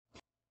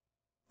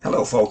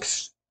Hello,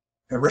 folks.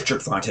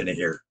 Richard Fontana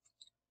here.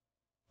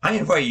 I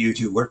invite you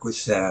to work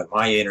with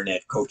my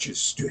internet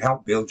coaches to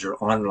help build your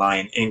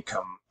online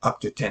income up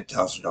to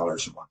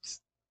 $10,000 a month.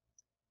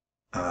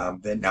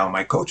 Now,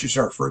 my coaches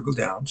are Fergal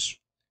Downs,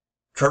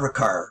 Trevor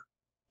Carr,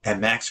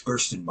 and Max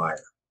Gerstenmeyer.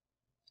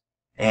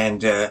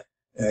 And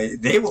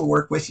they will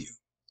work with you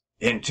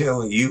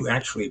until you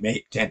actually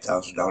make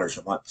 $10,000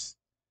 a month.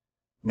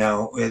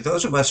 Now,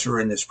 those of us who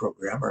are in this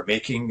program are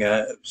making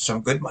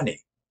some good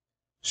money.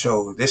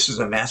 So this is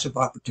a massive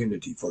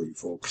opportunity for you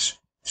folks.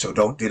 So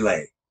don't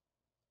delay.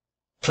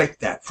 Click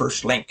that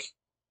first link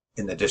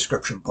in the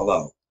description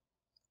below.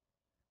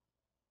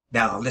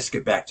 Now let's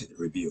get back to the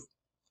review.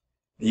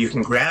 You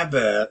can grab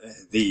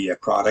the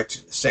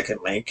product, the second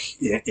link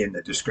in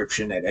the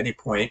description at any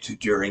point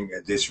during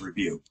this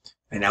review.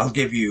 And I'll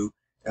give you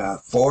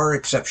 4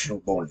 exceptional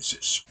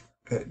bonuses.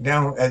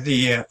 Now,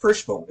 the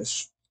first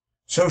bonus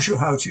shows you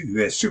how to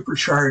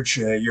supercharge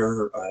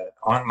your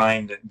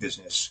online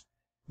business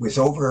with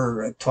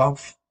over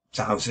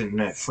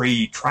 12,000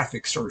 free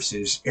traffic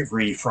sources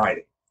every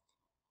Friday.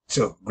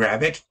 So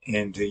grab it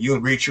and you'll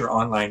reach your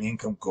online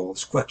income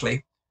goals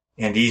quickly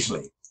and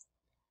easily.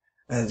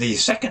 The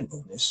second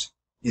bonus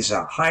is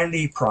a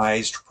highly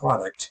prized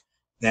product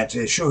that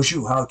shows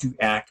you how to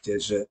act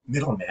as a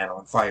middleman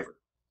on Fiverr.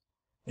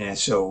 And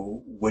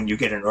so when you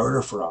get an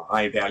order for a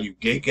high value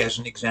gig, as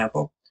an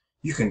example,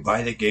 you can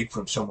buy the gig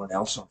from someone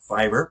else on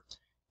Fiverr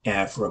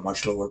for a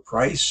much lower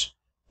price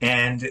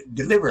and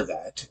deliver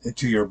that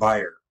to your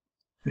buyer,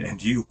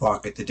 and you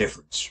pocket the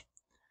difference.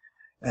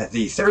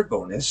 The third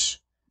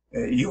bonus,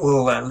 you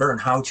will learn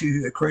how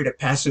to create a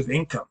passive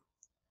income.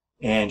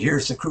 And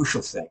here's the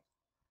crucial thing.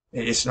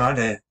 It's not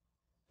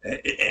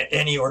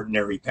any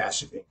ordinary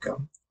passive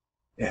income.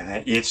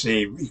 It's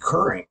a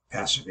recurring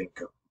passive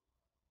income.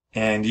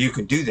 And you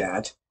can do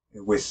that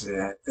with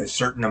a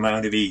certain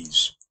amount of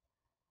ease.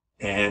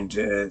 And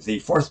the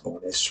fourth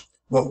bonus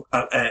will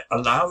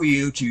allow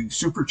you to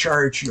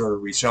supercharge your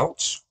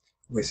results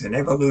with an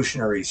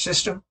evolutionary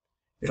system.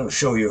 It'll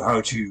show you how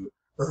to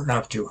earn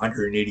up to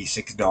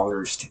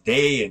 $186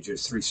 today in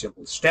just 3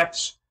 simple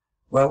steps,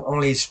 while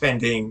only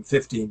spending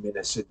 15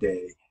 minutes a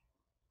day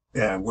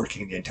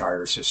working the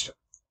entire system.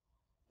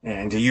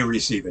 And you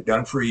receive a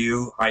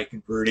done-for-you,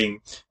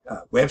 high-converting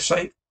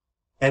website,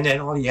 and then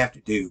all you have to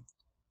do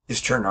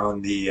is turn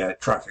on the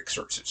traffic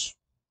sources.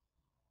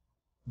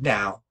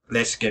 Now,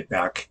 let's get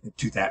back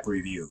to that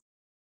review.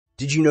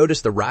 Did you notice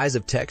the rise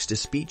of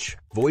text-to-speech,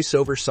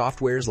 voiceover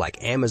softwares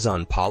like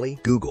Amazon Polly,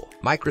 Google,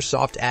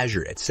 Microsoft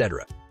Azure,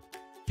 etc.?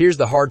 Here's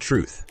the hard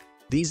truth.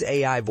 These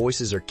AI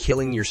voices are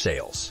killing your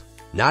sales,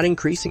 not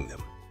increasing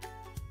them.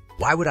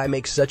 Why would I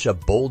make such a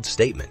bold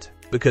statement?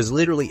 Because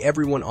literally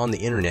everyone on the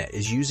internet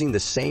is using the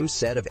same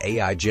set of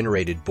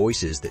AI-generated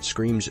voices that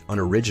screams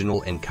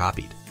unoriginal and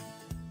copied.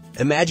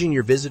 Imagine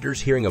your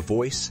visitors hearing a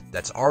voice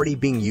that's already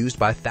being used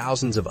by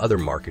thousands of other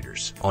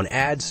marketers on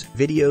ads,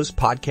 videos,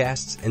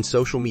 podcasts, and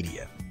social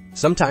media,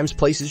 sometimes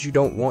places you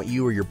don't want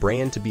you or your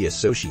brand to be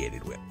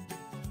associated with.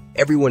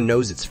 Everyone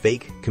knows it's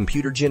fake,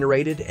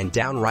 computer-generated, and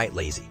downright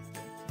lazy.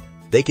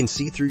 They can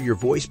see through your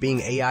voice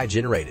being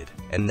AI-generated,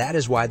 and that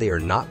is why they are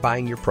not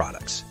buying your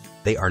products.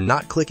 They are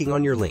not clicking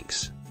on your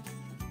links.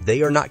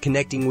 They are not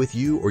connecting with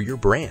you or your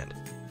brand.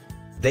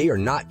 They are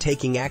not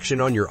taking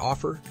action on your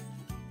offer.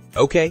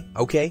 Okay,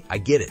 I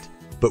get it.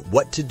 But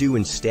what to do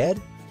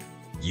instead?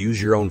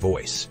 Use your own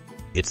voice.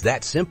 It's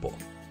that simple.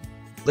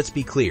 Let's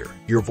be clear.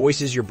 Your voice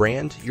is your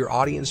brand. Your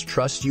audience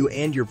trusts you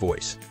and your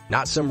voice,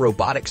 not some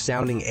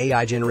robotic-sounding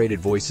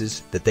AI-generated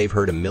voices that they've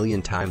heard a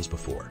million times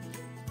before.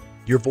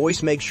 Your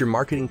voice makes your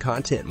marketing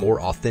content more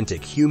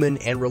authentic, human,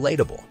 and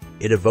relatable.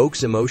 It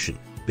evokes emotion,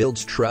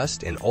 builds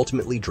trust, and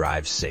ultimately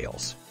drives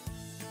sales.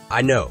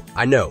 I know.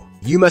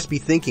 You must be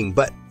thinking,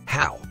 but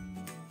how?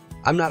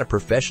 I'm not a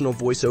professional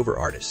voiceover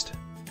artist.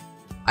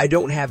 I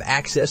don't have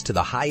access to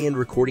the high-end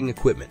recording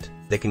equipment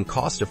that can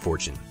cost a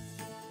fortune.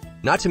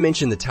 Not to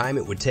mention the time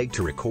it would take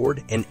to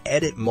record and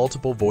edit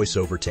multiple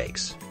voiceover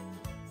takes.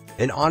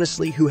 And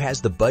honestly, who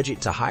has the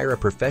budget to hire a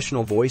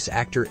professional voice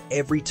actor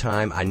every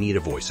time I need a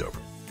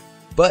voiceover?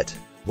 But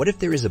what if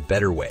there is a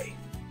better way?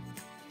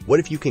 What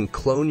if you can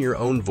clone your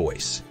own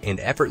voice and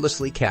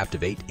effortlessly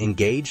captivate,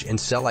 engage, and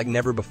sell like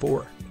never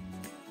before?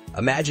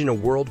 Imagine a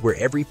world where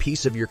every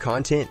piece of your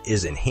content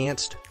is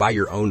enhanced by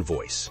your own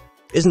voice.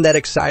 Isn't that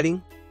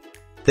exciting?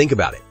 Think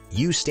about it.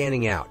 You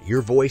standing out,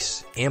 your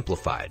voice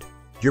amplified,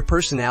 your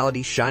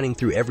personality shining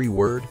through every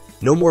word,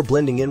 no more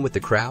blending in with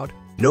the crowd,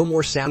 no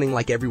more sounding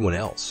like everyone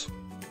else.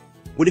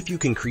 What if you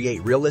can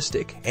create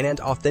realistic and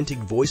authentic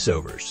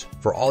voiceovers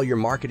for all your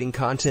marketing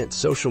content,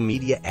 social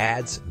media,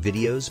 ads,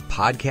 videos,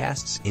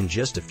 podcasts in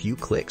just a few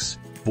clicks?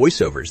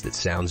 Voiceovers that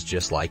sounds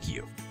just like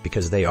you,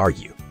 because they are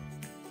you.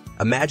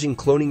 Imagine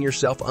cloning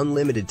yourself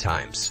unlimited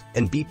times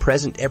and be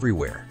present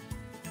everywhere.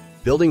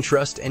 Building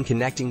trust and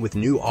connecting with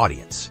new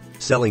audience.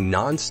 Selling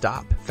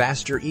non-stop,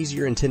 faster,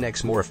 easier, and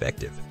 10x more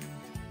effective.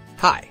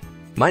 Hi,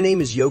 my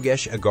name is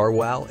Yogesh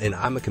Agarwal, and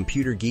I'm a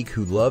computer geek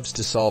who loves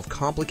to solve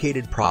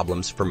complicated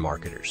problems for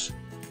marketers.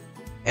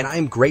 and I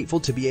am grateful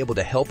to be able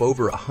to help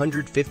over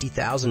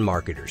 150,000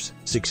 marketers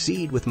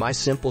succeed with my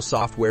simple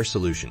software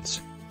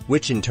solutions,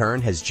 which in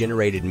turn has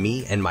generated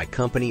me and my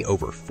company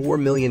over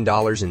 $4 million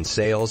in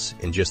sales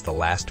in just the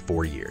last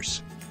 4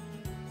 years.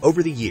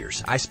 Over the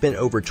years, I spent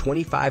over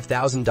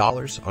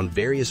 $25,000 on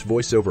various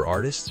voiceover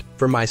artists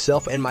for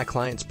myself and my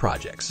clients'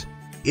 projects.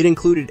 It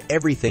included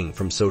everything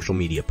from social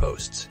media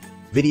posts,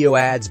 video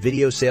ads,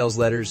 video sales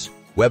letters,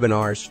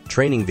 webinars,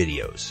 training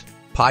videos,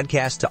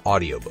 podcasts to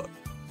audiobook.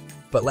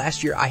 But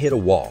last year I hit a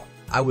wall.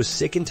 I was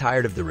sick and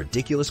tired of the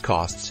ridiculous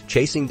costs,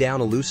 chasing down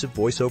elusive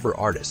voiceover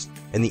artists,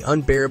 and the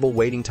unbearable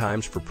waiting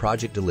times for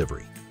project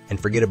delivery, and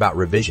forget about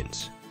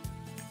revisions.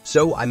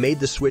 So I made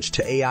the switch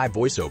to AI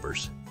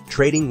voiceovers,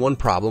 trading one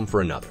problem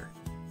for another.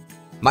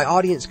 My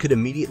audience could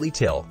immediately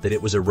tell that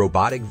it was a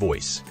robotic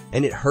voice,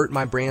 and it hurt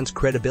my brand's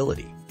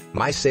credibility.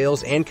 My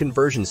sales and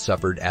conversions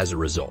suffered as a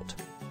result.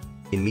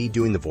 In me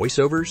doing the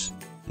voiceovers?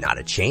 Not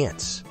a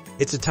chance.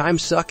 It's a time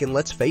suck, and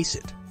let's face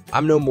it,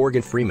 I'm no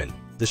Morgan Freeman.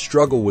 The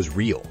struggle was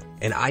real,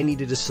 and I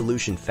needed a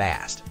solution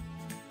fast.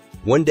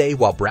 One day,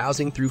 while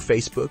browsing through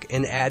Facebook,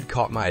 an ad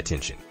caught my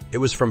attention. It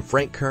was from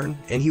Frank Kern,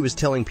 and he was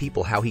telling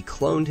people how he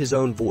cloned his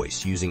own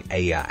voice using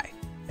AI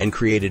and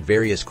created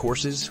various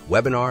courses,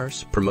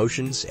 webinars,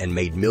 promotions, and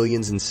made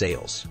millions in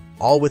sales,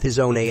 all with his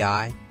own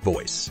AI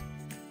voice.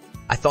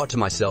 I thought to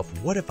myself,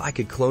 what if I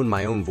could clone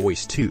my own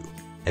voice too?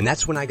 And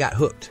that's when I got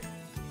hooked.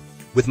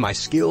 With my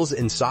skills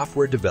in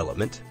software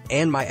development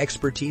and my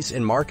expertise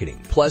in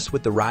marketing, plus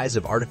with the rise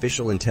of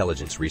artificial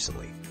intelligence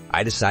recently,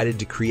 I decided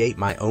to create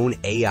my own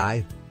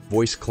AI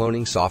voice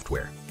cloning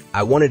software.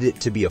 I wanted it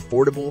to be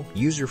affordable,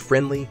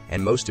 user-friendly,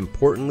 and most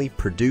importantly,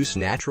 produce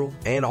natural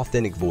and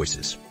authentic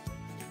voices.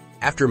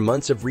 After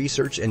months of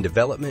research and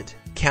development,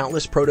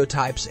 countless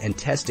prototypes, and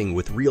testing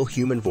with real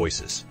human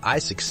voices, I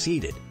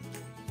succeeded.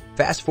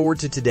 Fast forward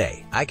to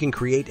today, I can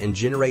create and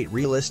generate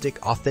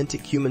realistic,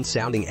 authentic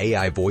human-sounding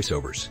AI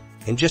voiceovers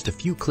in just a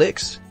few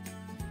clicks.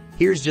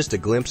 Here's just a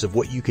glimpse of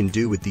what you can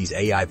do with these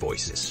AI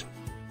voices.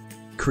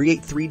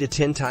 Create 3 to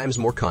 10 times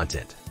more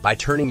content by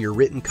turning your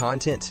written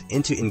content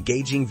into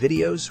engaging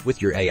videos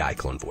with your AI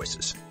clone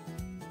voices.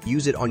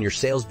 Use it on your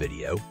sales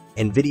video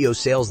and video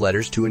sales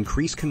letters to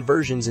increase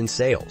conversions in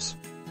sales.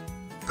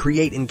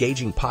 Create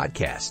engaging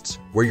podcasts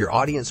where your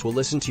audience will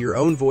listen to your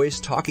own voice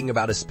talking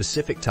about a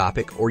specific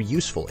topic or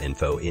useful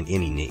info in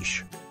any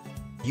niche.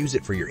 Use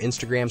it for your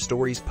Instagram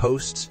stories,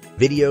 posts,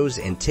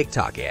 videos, and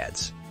TikTok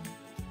ads.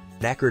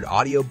 Record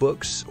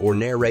audiobooks or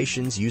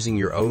narrations using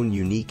your own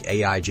unique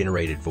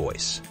AI-generated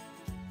voice.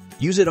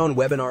 Use it on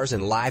webinars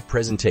and live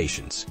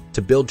presentations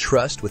to build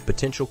trust with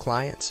potential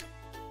clients.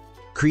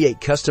 Create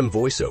custom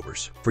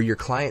voiceovers for your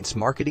clients'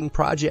 marketing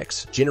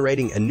projects,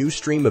 generating a new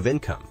stream of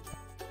income.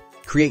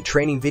 Create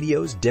training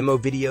videos, demo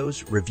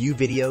videos, review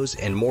videos,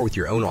 and more with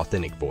your own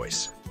authentic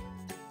voice.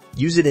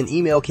 Use it in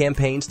email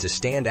campaigns to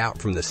stand out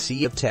from the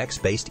sea of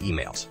text-based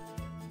emails.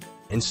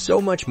 And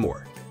so much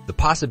more. The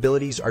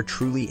possibilities are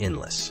truly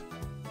endless.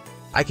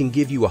 I can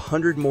give you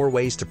 100 more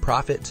ways to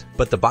profit,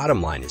 but the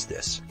bottom line is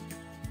this.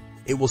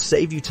 It will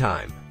save you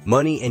time,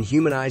 money, and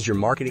humanize your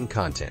marketing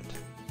content,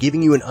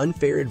 giving you an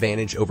unfair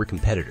advantage over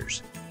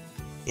competitors.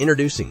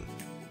 Introducing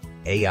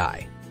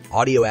AI,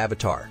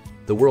 AudioAvatar,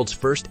 the world's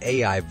first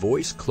AI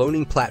voice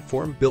cloning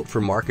platform built for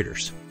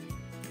marketers.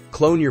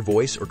 Clone your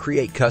voice or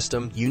create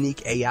custom,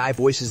 unique AI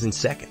voices in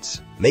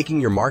seconds, making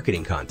your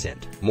marketing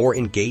content more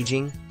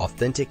engaging,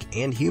 authentic,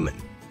 and human.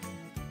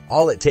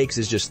 All it takes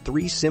is just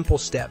 3 simple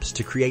steps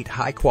to create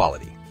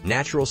high-quality,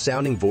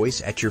 natural-sounding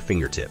voice at your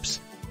fingertips,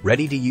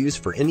 ready to use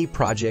for any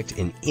project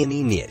in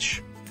any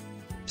niche.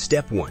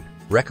 Step 1.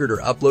 Record or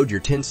upload your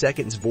 10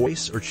 seconds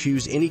voice or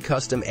choose any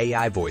custom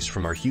AI voice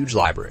from our huge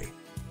library.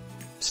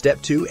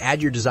 Step 2.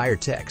 Add your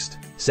desired text.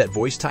 Set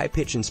voice type,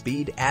 pitch, and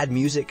speed, add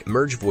music,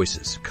 merge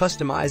voices,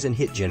 customize, and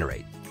hit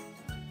generate.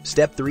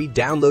 Step 3.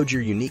 Download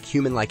your unique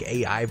human-like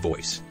AI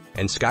voice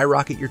and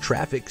skyrocket your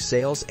traffic,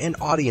 sales, and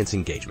audience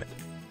engagement.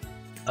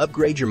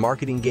 Upgrade your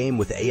marketing game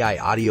with AI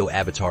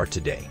AudioAvatar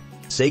today.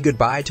 Say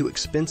goodbye to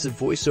expensive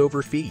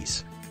voiceover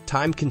fees,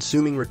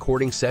 time-consuming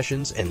recording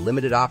sessions, and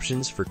limited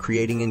options for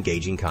creating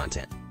engaging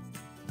content.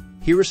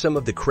 Here are some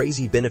of the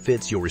crazy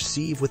benefits you'll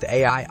receive with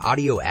AI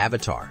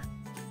AudioAvatar.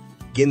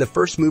 Gain the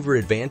first mover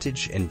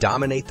advantage and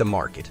dominate the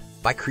market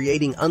by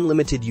creating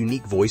unlimited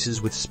unique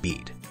voices with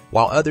speed.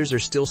 While others are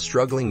still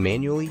struggling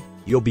manually,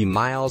 you'll be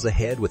miles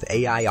ahead with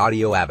AI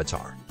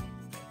AudioAvatar.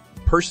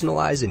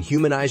 Personalize and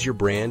humanize your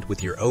brand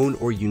with your own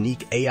or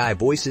unique AI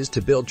voices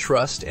to build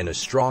trust and a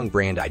strong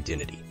brand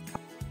identity.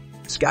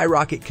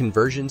 Skyrocket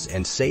conversions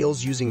and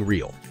sales using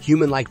real,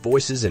 human-like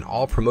voices in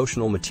all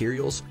promotional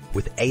materials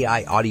with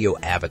AI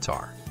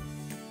AudioAvatar.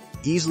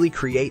 Easily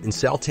create and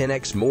sell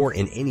 10x more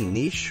in any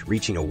niche,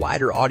 reaching a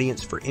wider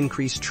audience for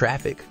increased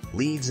traffic,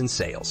 leads, and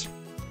sales.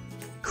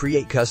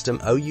 Create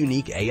custom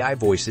unique AI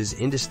voices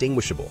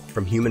indistinguishable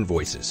from human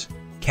voices,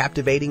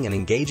 captivating and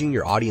engaging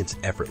your audience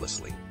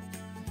effortlessly.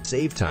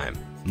 Save time,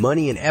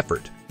 money, and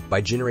effort by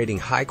generating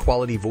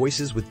high-quality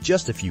voices with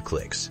just a few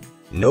clicks.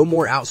 No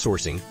more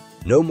outsourcing,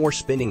 no more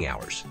spending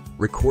hours,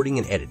 recording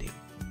and editing.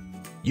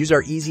 Use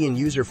our easy and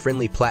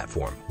user-friendly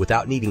platform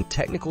without needing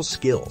technical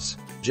skills.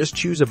 Just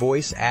choose a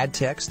voice, add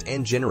text,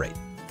 and generate.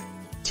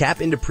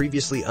 Tap into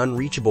previously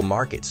unreachable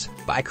markets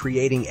by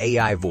creating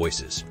AI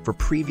voices for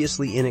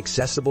previously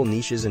inaccessible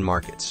niches and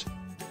markets.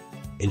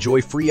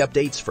 Enjoy free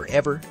updates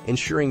forever,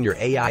 ensuring your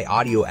AI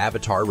audio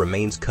avatar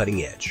remains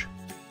cutting edge.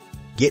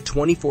 Get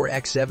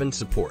 24x7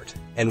 support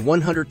and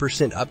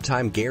 100%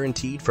 uptime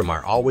guaranteed from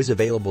our always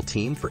available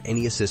team for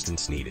any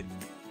assistance needed.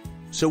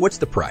 So what's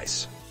the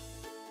price?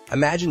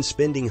 Imagine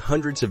spending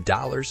hundreds of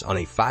dollars on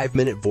a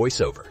 5-minute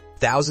voiceover,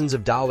 thousands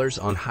of dollars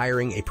on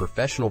hiring a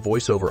professional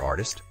voiceover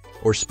artist,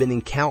 or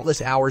spending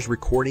countless hours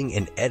recording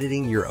and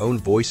editing your own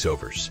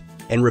voiceovers,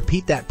 and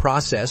repeat that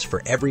process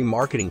for every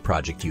marketing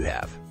project you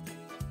have.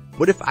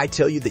 What if I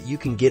tell you that you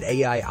can get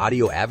AI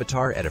audio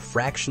avatar at a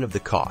fraction of the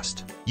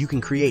cost? You can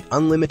create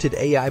unlimited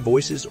AI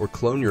voices or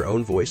clone your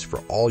own voice for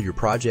all your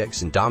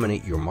projects and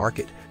dominate your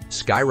market,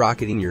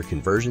 skyrocketing your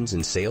conversions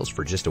and sales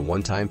for just a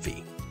one-time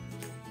fee.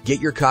 Get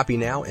your copy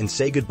now and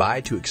say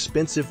goodbye to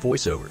expensive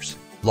voiceovers,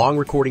 long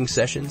recording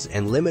sessions,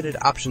 and limited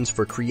options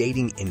for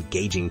creating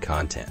engaging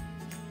content.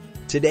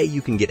 Today,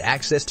 you can get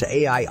access to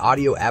AI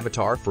audio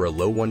avatar for a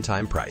low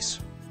one-time price.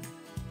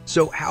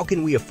 So how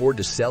can we afford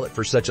to sell it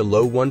for such a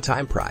low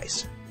one-time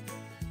price?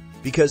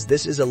 Because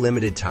this is a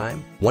limited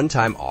time,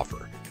 one-time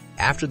offer.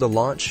 After the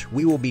launch,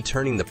 we will be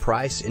turning the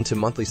price into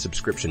monthly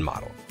subscription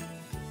model.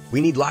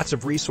 We need lots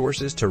of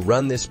resources to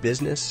run this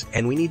business,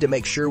 and we need to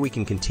make sure we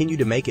can continue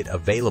to make it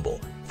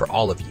available for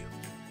all of you.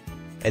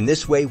 And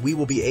this way, we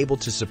will be able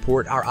to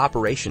support our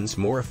operations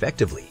more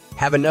effectively,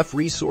 have enough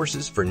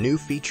resources for new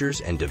features,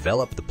 and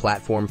develop the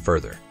platform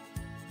further.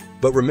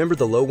 But remember,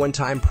 the low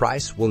one-time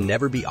price will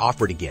never be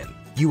offered again.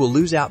 You will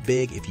lose out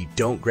big if you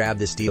don't grab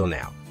this deal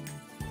now.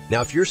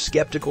 Now, if you're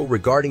skeptical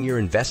regarding your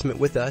investment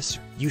with us,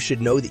 you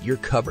should know that you're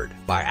covered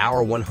by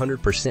our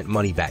 100%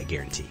 money-back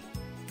guarantee,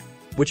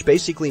 which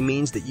basically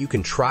means that you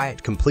can try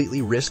it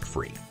completely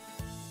risk-free.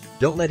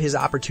 Don't let his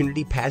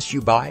opportunity pass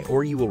you by,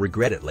 or you will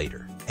regret it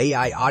later.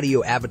 AI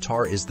Audio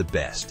Avatar is the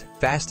best,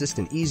 fastest,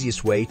 and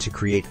easiest way to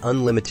create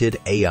unlimited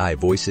AI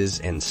voices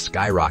and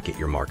skyrocket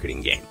your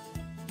marketing game.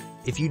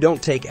 If you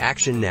don't take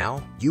action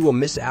now, you will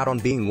miss out on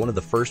being one of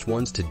the first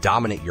ones to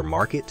dominate your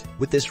market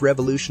with this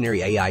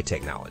revolutionary AI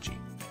technology.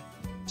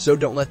 So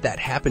don't let that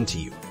happen to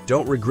you.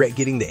 Don't regret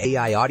getting the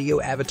AI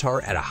audio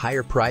avatar at a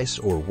higher price,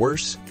 or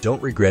worse,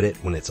 don't regret it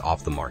when it's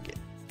off the market.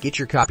 Get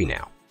your copy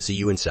now. See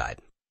you inside.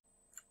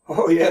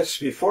 Oh yes,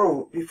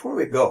 before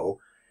we go,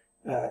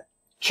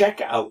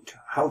 check out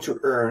how to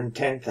earn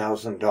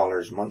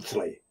 $10,000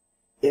 monthly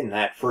in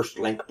that first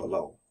link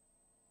below.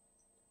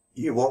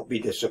 You won't be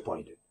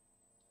disappointed.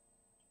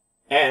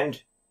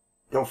 And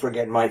don't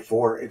forget my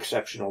 4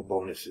 exceptional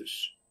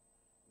bonuses.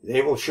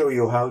 They will show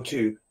you how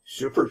to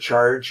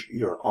supercharge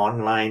your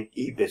online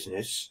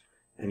e-business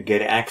and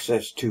get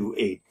access to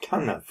a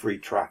ton of free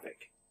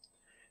traffic.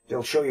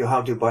 They'll show you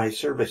how to buy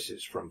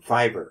services from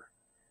Fiverr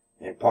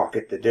and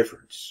pocket the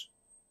difference.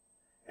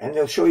 And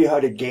they'll show you how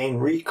to gain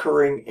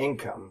recurring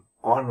income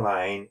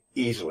online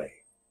easily.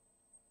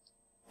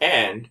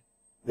 And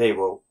they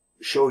will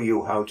show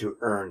you how to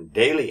earn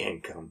daily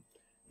income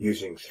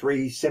using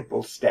 3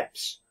 simple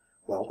steps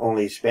while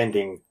only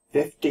spending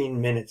 15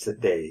 minutes a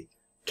day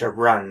to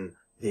run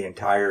the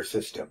entire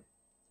system.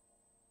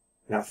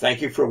 Now,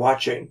 thank you for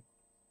watching,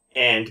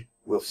 and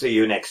we'll see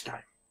you next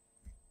time.